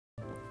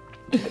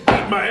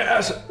Eat my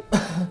ass.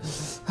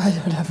 I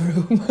don't have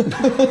room.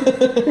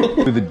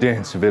 To the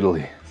dance of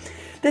Italy.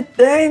 The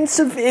dance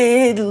of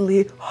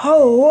Italy.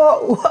 Ho,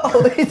 whoa,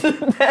 whoa. It's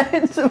the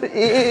dance of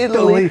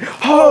Italy.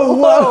 Ho,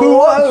 whoa,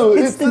 whoa.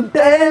 It's the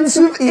dance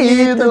of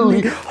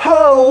Italy.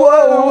 Ho,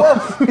 whoa,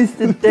 whoa. It's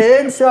the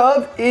dance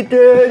of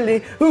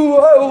Italy. Whoa,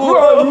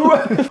 whoa,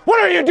 whoa. What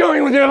are you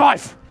doing with your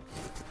life?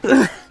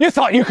 You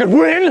thought you could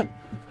win?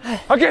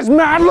 Against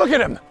Matt, look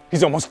at him.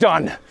 He's almost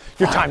done.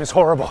 Your time is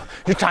horrible.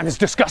 Your time is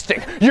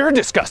disgusting. You're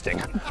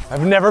disgusting.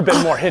 I've never been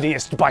more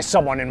hideous by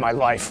someone in my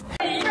life.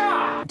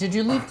 Did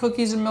you leave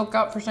cookies and milk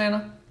out for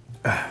Santa?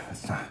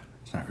 It's not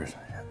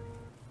Christmas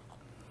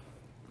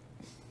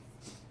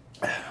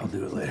yet. I'll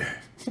do it later.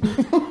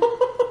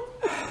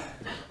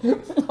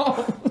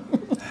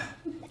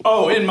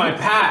 Oh, in my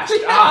past.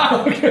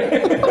 Ah,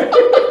 okay.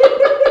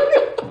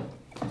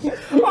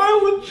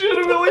 I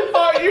legitimately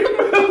thought you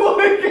meant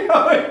like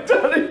I haven't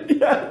done it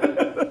yet.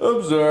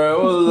 I'm sorry, I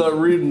was not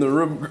reading the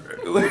room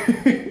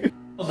correctly.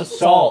 The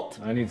salt.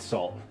 I need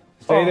salt.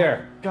 Stay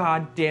there.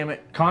 God damn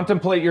it.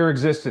 Contemplate your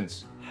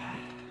existence.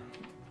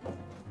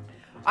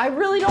 I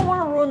really don't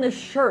want to ruin this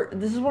shirt.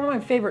 This is one of my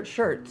favorite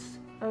shirts.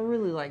 I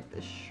really like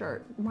this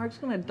shirt. Mark's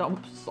gonna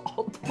dump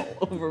salt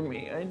all over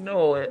me. I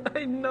know it.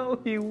 I know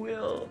he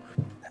will.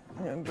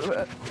 I'm gonna do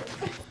it.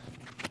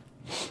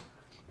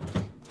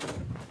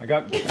 I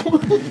got...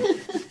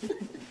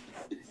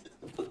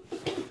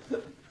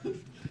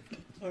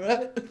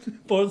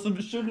 Alright, pour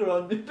some sugar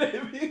on me,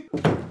 baby.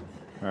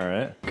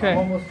 Alright. Okay. I'm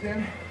almost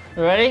in.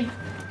 Ready?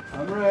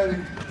 I'm ready.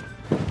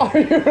 Are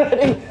you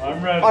ready?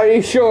 I'm ready. Are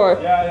you sure?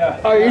 Yeah.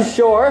 Are you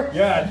sure?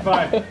 Yeah, it's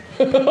fine.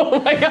 Oh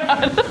my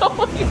god.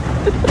 Oh my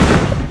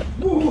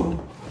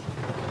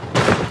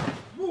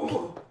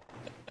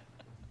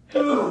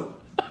god.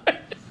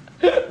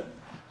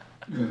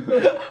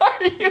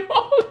 Are you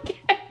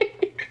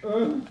okay?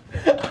 Oh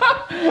my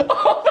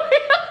god.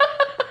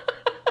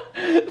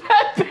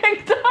 That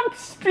picked up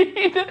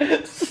speed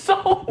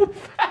so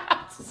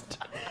fast.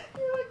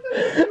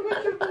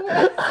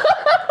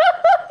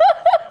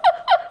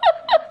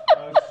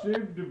 I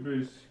seem to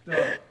be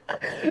stuck.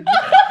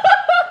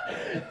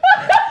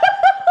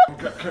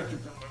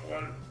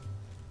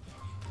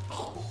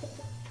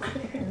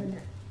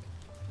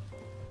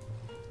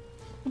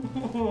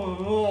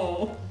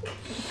 Oh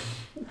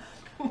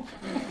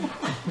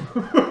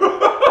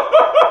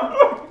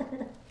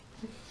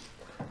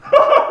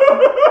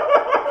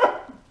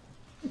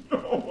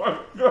my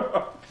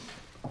god.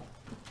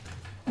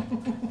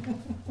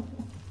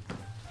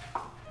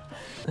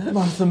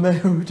 Martha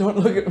Mayer, don't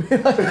look at me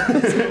like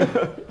this.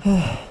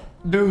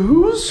 Do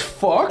who's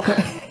fuck?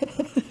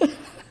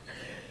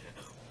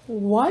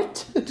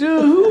 What?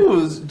 Do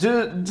who's?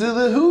 Do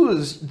the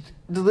who's?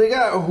 Do they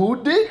got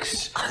who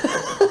dicks?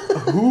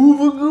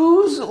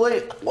 Hoovagoos?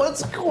 Like,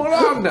 what's going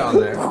on down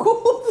there?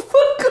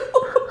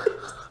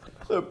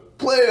 They're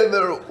playing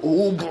their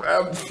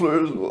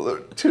hooflamflers while they're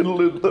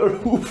tiddling their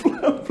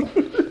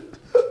hooflamflers.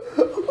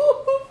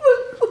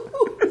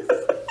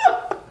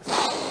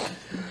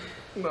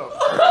 No.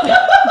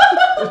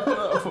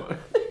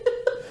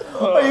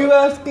 Are you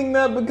asking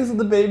that because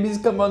the babies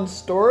come on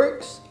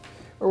storks?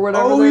 Or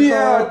whatever Oh they're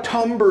yeah, called?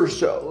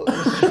 Tumbershells.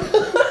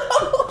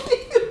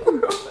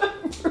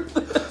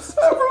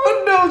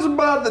 Everyone knows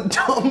about the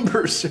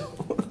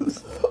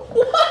Tumbershells.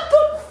 What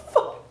the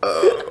fuck?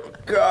 Oh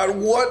God,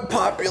 what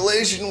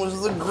population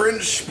was the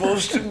Grinch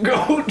supposed to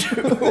go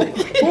to?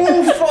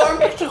 Who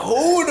fucked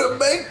who to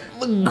make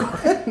the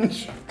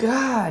Grinch?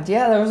 God,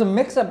 yeah, there was a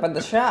mix-up at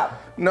the shop.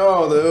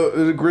 No,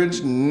 the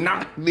Grinch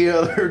knocked the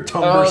other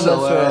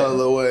Tumbersell out of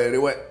the way and it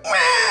went,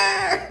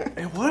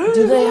 what?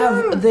 Do they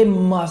have, they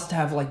must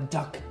have like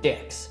duck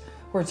dicks,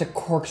 where it's a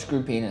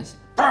corkscrew penis.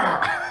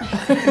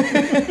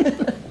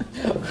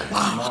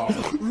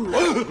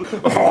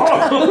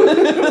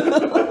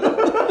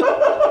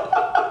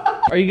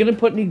 Are you gonna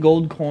put any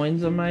gold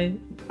coins on my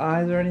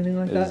eyes or anything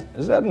like that?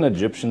 Is that an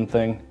Egyptian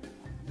thing?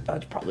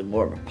 That's probably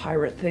more of a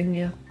pirate thing,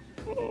 yeah.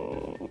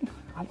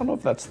 I don't know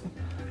if that's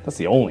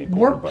the only part.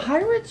 Were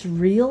pirates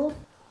real?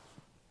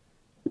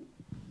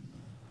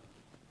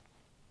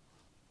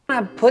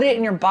 Put it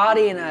in your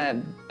body in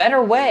a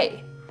better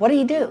way. What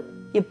do?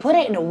 You put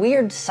it in a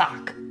weird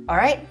sock, all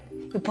right?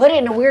 You put it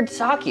in a weird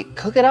sock, you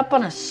cook it up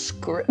on a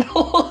skittle.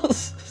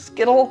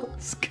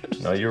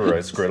 No, you were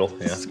right, Skriddle,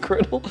 yeah.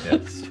 Skriddle? Yeah.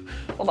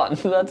 Hold on,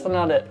 that's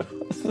not it.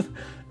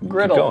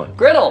 Griddle. Keep going.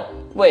 Griddle!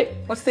 Wait,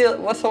 what's the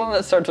one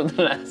that starts with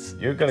an S?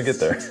 You're gonna get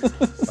there.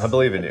 I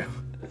believe in you.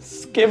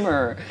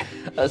 Skimmer.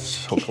 A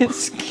ski.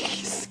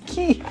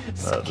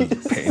 This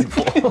is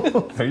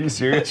painful. Are you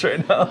serious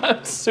right now?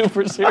 I'm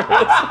super serious.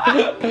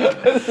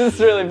 This is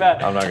really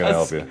bad. I'm not gonna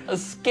help you. A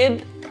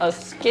skriddle, a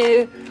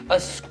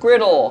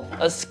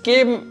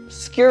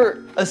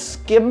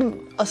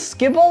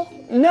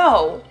skibble?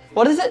 No.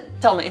 What is it?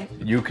 Tell me.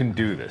 You can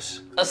do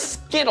this. A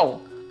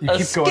skittle. You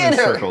keep going in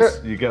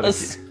circles. You gotta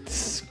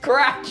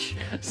scratch.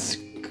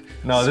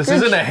 No, this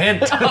isn't a hint.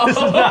 This is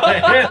not a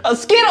hint. A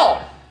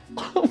skittle.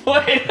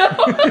 Wait.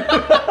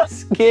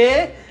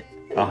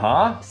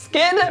 Uh-huh.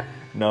 Skid.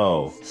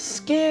 No.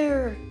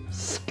 Skirtle.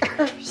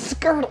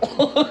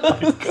 Oh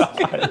my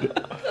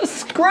God.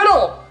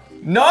 Skriddle.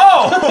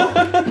 No!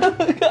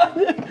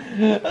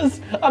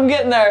 I'm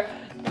getting there.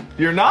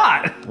 You're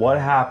not. What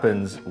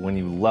happens when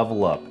you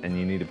level up and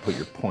you need to put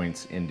your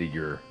points into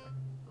your...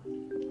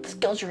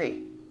 Skill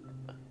tree.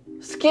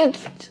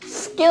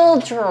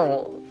 Skill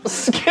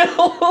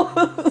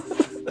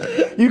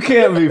You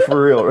can't be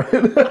for real right now.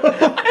 I'm 100%.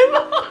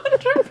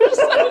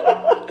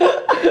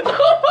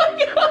 Oh my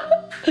God.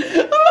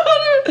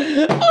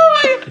 Oh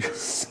my God.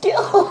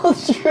 Skill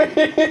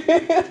tree.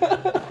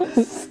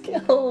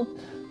 Skillet.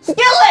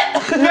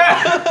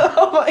 Yeah.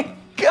 Oh my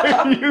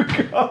God. There you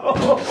go.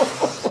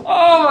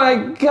 Oh my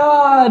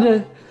God.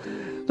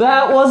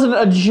 That wasn't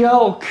a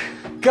joke.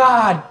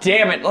 God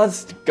damn it.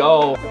 Let's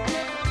go.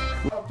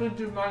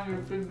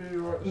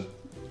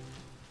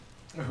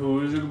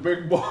 Who's your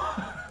big boy?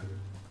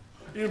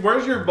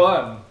 Where's your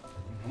bun?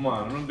 Come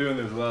on, I'm not doing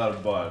this without a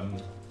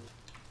bun.